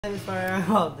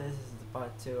Well, this is the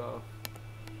part 2 of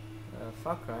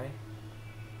Far Cry.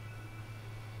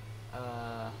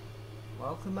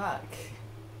 Welcome back.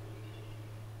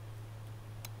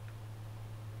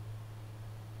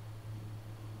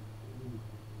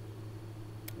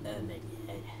 Oh my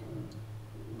god.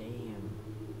 Damn.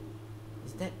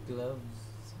 Is that gloves?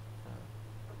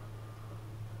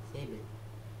 Save it.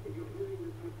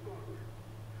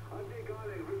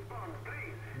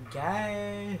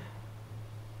 Guy.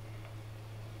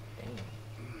 Damn.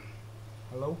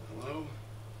 Hello? Hello?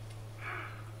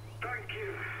 Thank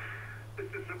you. This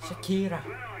is about... Shakira.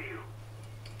 Where are you?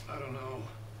 I don't know.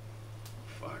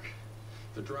 Fuck.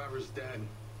 The driver's dead.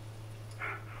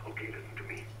 Okay, listen to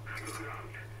me. Look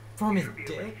around. From his Should be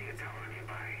dick? erecting a tower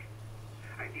nearby.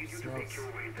 I need you to make your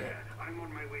way there. I'm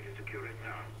on my way to secure it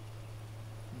now.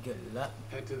 Good luck.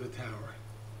 Head to the tower.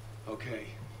 Okay.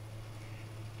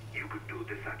 You could do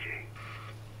this, Ajay.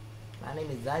 My name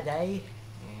is Zadai.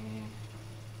 And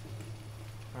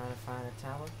trying to find a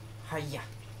tower. Hiya.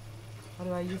 How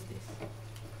do I use this?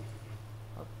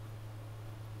 Oh.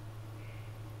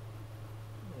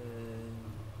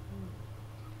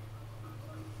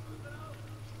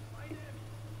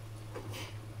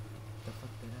 The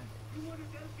fuck did I do? You want to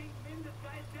tell King Min the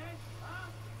sky is dead? Huh?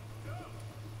 No.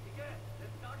 Okay,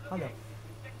 let's start How the looking.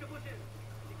 Check the bushes.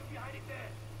 He could be hiding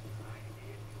there.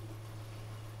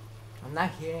 I'm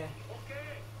not here.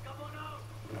 Okay, come on out.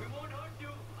 We won't hurt you.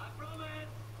 I promise.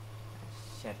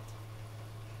 Shit.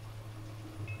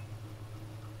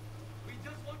 We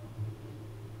just want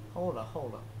Hold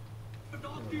up. to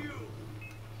talk to you.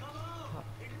 Come on.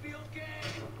 It'll be okay.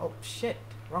 Oh shit.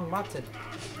 Wrong button.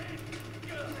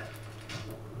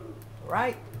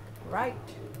 Right.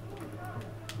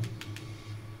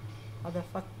 How the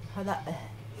fuck? How the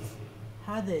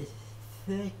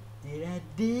fuck did I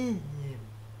do?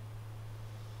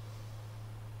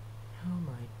 Oh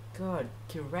my god,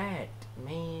 Kirat,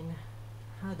 man.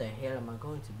 How the hell am I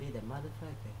going to be the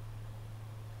motherfucker?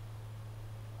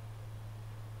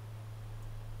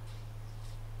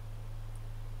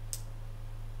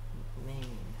 Man.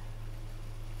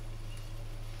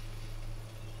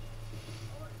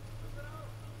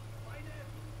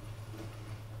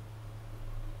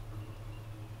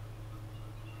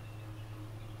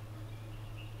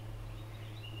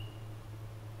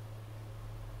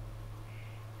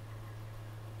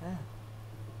 Ah.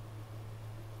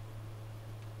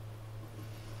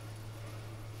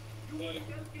 You want to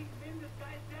tell King Min the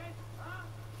sky is dead? Huh?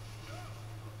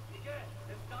 Okay,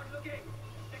 let's start looking.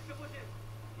 Check the bushes.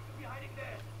 He could be hiding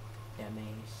there.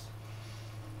 Damage.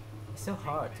 It's so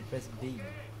hard to press B. Okay,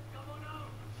 come on out.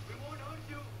 We won't hurt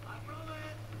you. I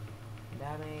promise.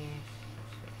 Damage.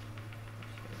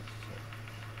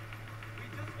 We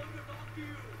just want to talk to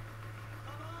you.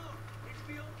 Come on. It'll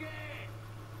be okay.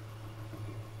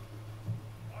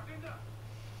 Bartender.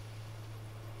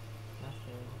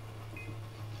 Nothing.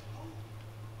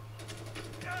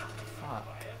 Fuck.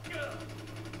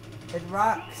 It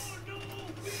rocks.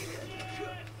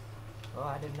 Oh,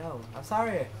 I didn't know. I'm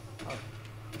sorry. Oh.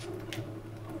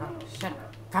 Oh, shut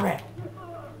up. Come here.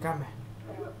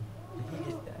 Did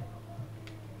he just die?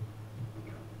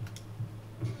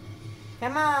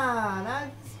 Come on, I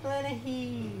just wanna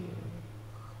heal.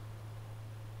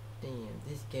 Damn,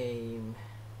 this game.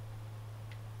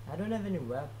 I don't have any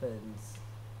weapons.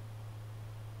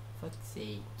 Fuck's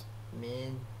sake,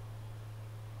 man.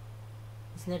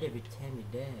 It's not every time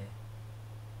you're there.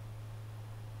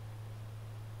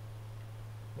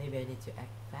 Maybe I need to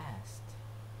act fast.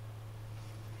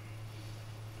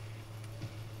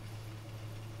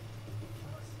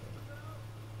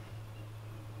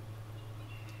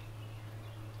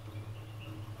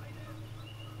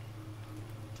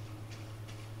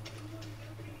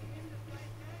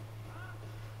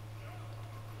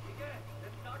 Okay,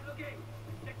 let's start looking.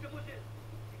 Check the bushes.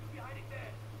 He could be hiding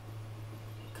there.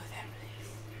 Go there,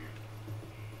 please.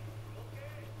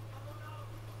 Okay, come on out.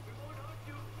 We won't hurt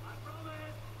you. I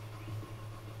promise.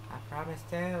 I promise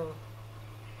to.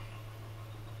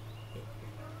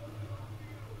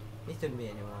 Please don't be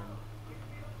anyone.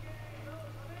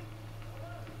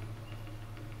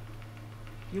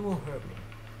 You won't hurt me.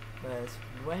 But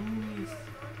when you...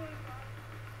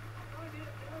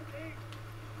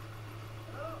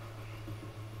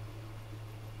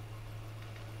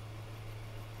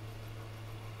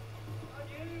 I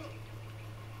hear you.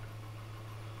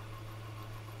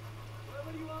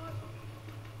 Whatever you want.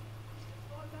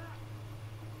 Fall back.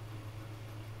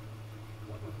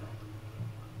 What was that?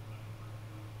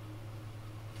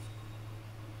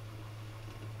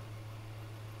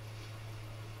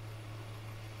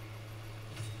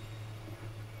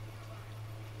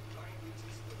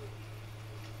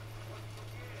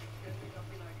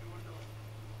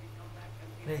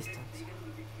 Please don't.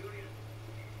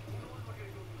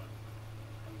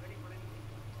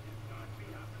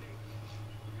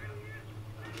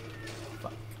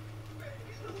 Fuck.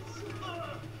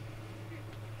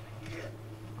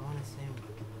 I wanna see him.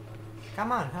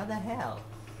 Come on, how the hell?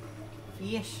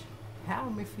 Fish.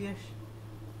 Help me, fish.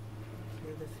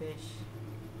 Kill the fish.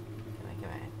 Come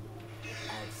on.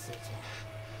 That's it.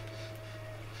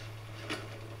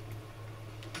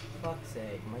 Fuck's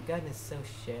sake, my gun is so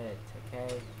shit,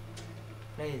 okay?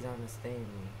 Please understand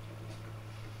me.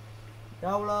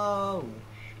 YOLO!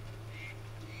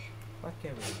 Fuck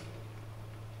everyone.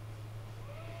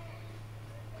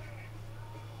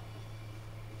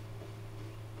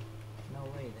 No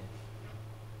way then.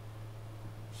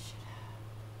 Shut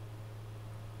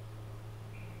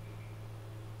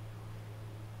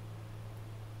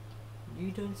up.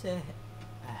 You don't say.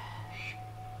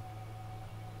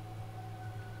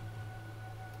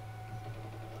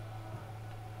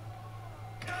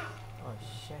 Oh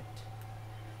shit.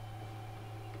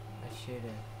 I should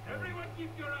have. Everyone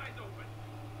keep your eyes open.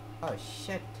 Oh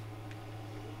shit.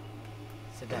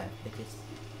 So bad, bitches.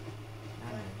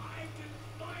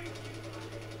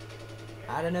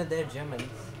 I don't know, they're Germans.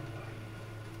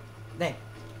 They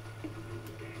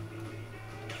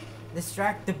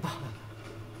distract the ball.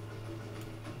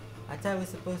 I thought I was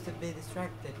supposed to be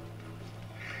distracted.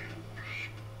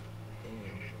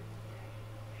 Damn.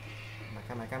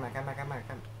 Come on. Fuck off.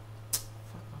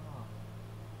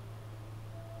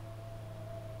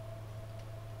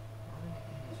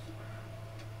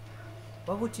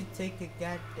 Why would you take a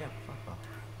goddamn fuck off?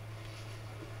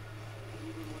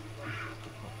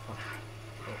 Oh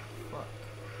fuck.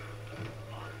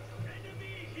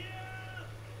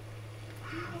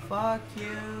 Fuck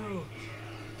you!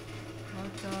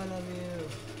 Fuck all of you!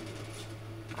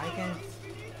 I can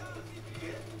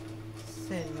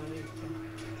send Marita.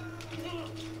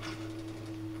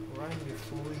 Run, you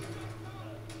fool!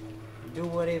 Do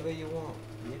whatever you want,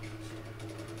 bitch.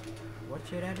 What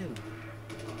should I do?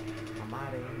 I'm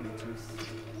out of here, bitches.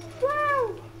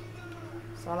 Woo!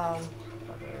 So long,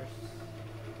 fuckers.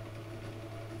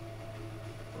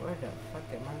 Where the fuck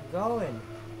am I going?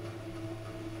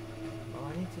 Oh, I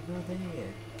need to go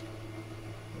there.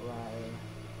 Right.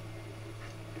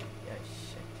 Yeah,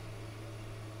 shit.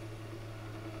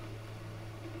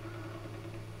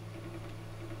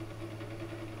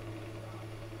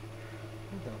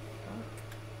 Who the fuck?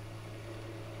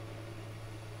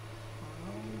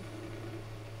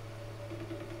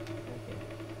 Okay.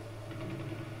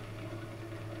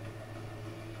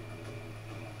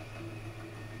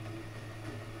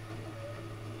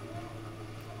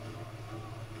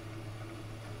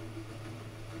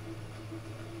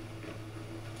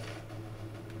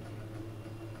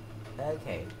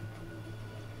 Okay.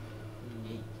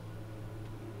 Yeet.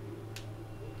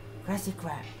 Crazy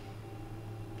crap.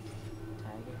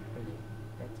 Tiger, really?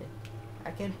 That's it.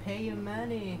 I can pay you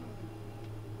money.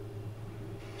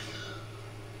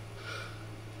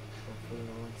 Hopefully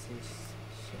no one sees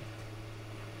shit.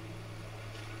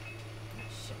 Ah,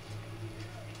 shit.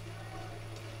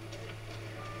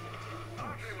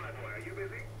 Okay, my boy, are you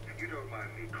busy? You don't mind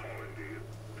me calling, do you?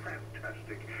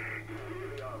 Fantastic. You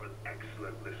really are an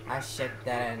excellent listener. I shit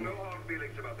that in. No hard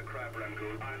feelings about the crab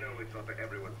rangoon. I know it's not for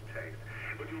everyone's taste.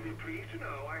 But you'll be pleased to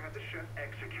know I had the chef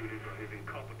executed for his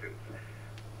incompetence.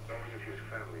 Only if his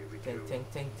family we Ting, ting,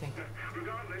 ting, ting.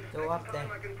 Regardless, Go up next time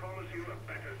there. I can promise you a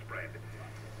better spread.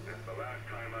 It's the last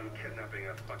time I'm kidnapping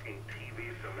a fucking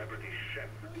TV celebrity chef.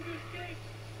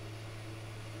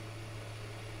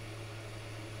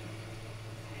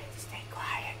 Stay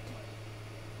quiet.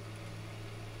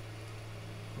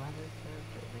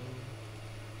 Motherfucker, man.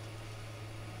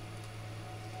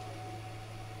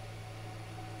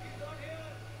 He's not here.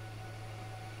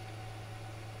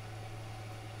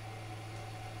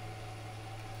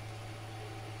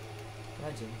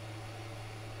 Legend.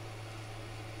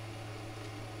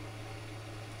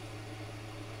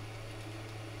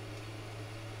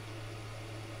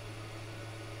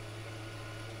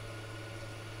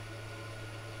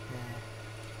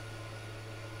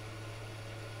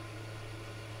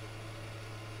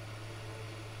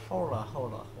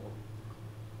 Hold on.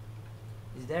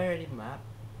 Is there any map?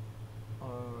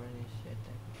 Or any shit I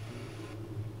can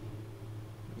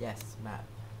do? Yes, map.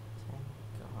 Thank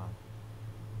God.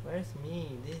 Where's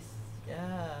me? This,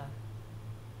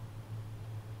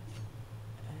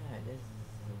 this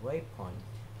is a waypoint.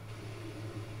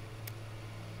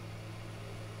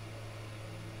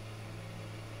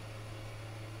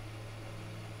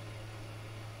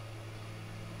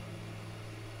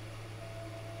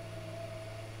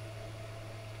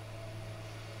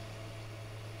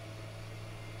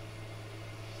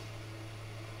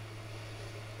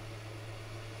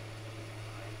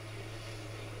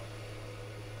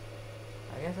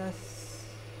 guess that's...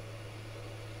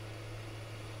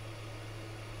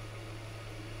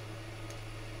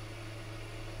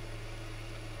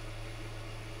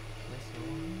 That's the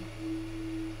one.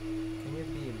 Can you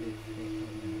be a bit fake?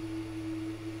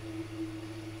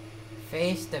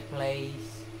 Face the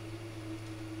place.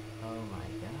 Oh my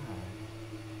god.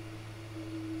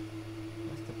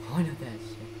 What's the point of that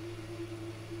shit?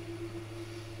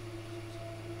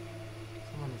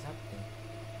 Someone is up there.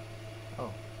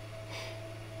 Oh.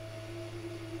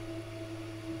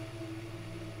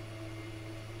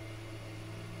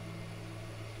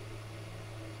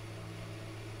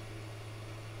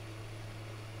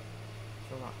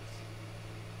 Relax.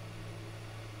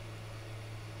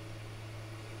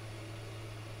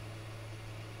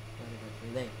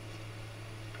 Relay.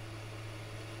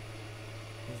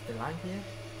 Is the line here?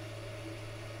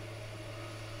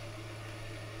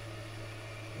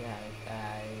 Yeah,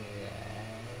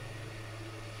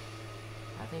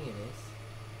 I think it is.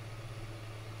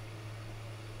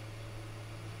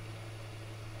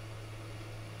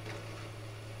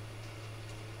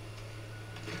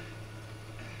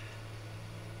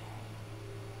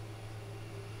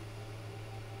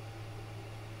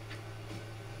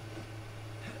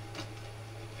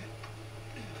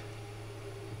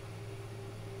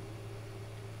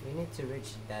 We need to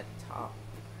reach that top.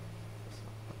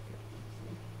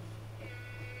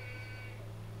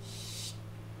 Shh.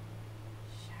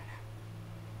 Shut up.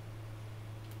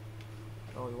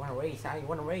 Oh, you wanna race, huh? You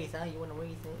wanna race, huh? You wanna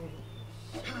race, huh?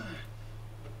 Come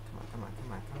on, come on,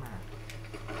 come on, come on.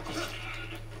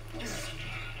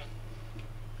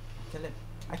 I kill him.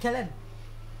 I kill him!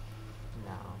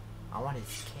 No. I want his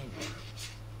skin.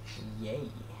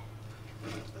 Yay.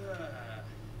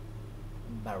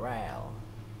 Barrel.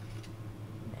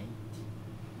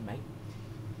 Mate.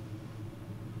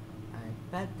 I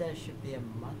bet there should be a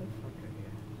motherfucker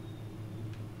here.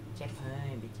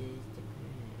 Japan, bitches,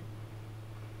 Japan.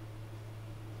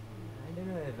 I don't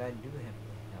know if I do have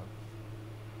the help.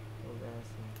 Oh,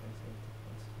 that's interesting.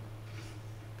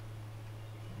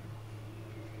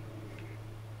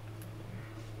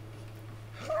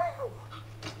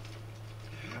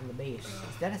 On the base.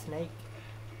 Is that a snake?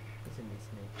 Isn't it a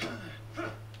snake?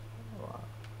 Oh, wow.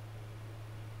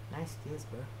 Nice skills,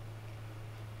 bro.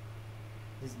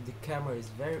 The camera is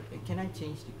very... Can I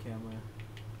change the camera?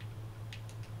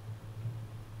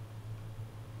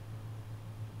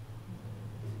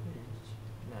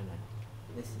 No.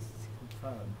 This is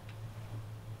confirmed.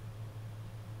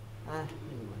 Ah,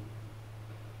 never mind.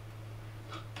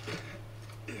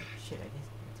 Shit, I guess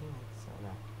the thing is... Oh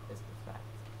no, that's the fact.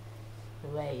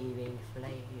 Waving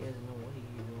flares and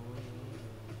wave away.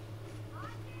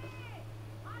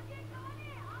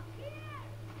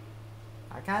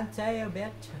 I can't tell you,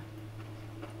 bitch.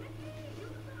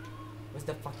 Where's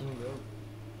the fucking road?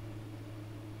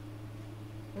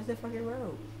 Where's the fucking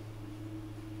road?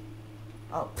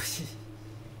 Oh,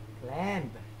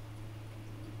 clamp.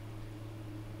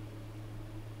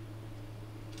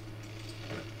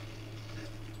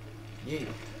 Yeah.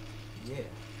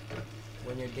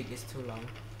 When your dick is too long.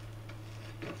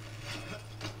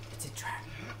 It's a trap.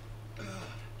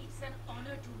 It's an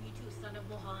honor to meet you, son of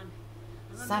Mohan.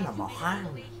 Son of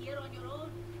Mohan. Here on your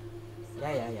own.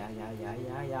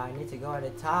 Yeah. I need to go at the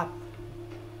top.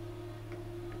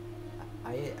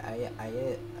 Are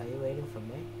you waiting for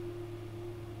me?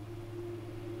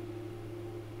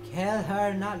 Kill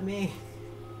her, not me.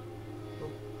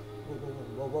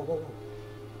 Whoa.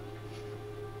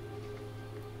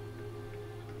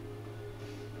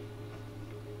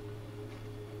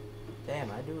 Damn,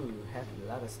 I do have a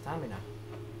lot of stamina.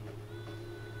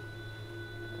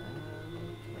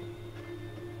 Okay.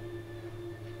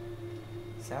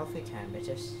 Selfie cam,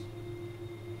 bitches.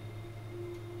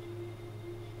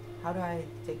 How do I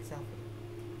take selfie?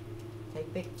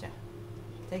 Take picture.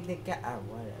 Take the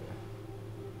whatever.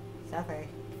 Selfie.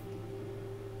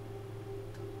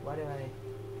 What do I...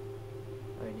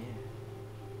 Oh, yeah.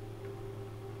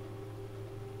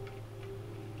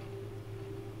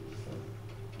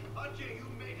 Ajay, you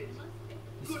made it.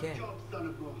 He's Good scared. job, son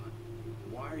of Mohan.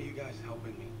 Why are you guys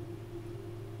helping me?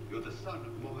 You're the son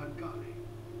of Mohan Ghani.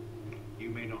 You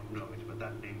may not know it, but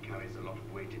that name carries a lot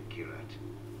of weight in Kirat,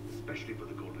 especially for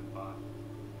the Golden Bar.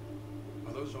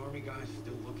 Are those army guys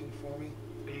still looking for me?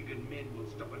 Pagan men will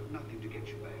stop at nothing to get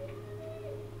you back.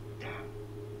 Damn.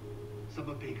 Some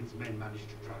of Pagan's men managed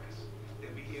to track us.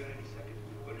 They'll be here any second.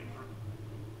 We're in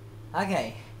front.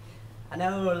 Okay. I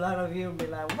know a lot of you will be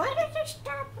like, why did you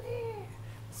stop here?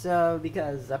 So,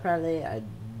 because apparently I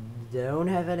don't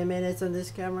have any minutes on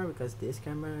this camera because this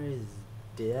camera is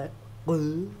dead.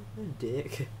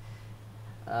 Dick.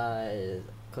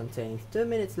 contains 2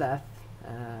 minutes left.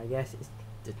 I guess it's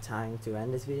the time to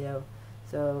end this video.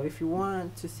 So if you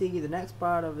want to see the next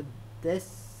part of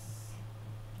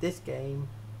this game,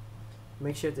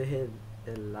 make sure to hit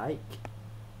a like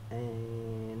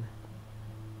and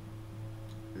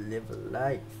leave a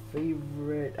like,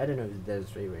 favorite. I don't know if there's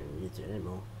favorite in YouTube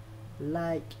anymore.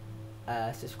 Like,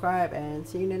 subscribe, and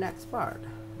see you in the next part,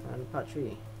 on part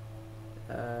 3.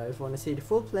 If you want to see the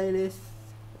full playlist,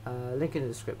 link in the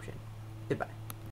description. Goodbye.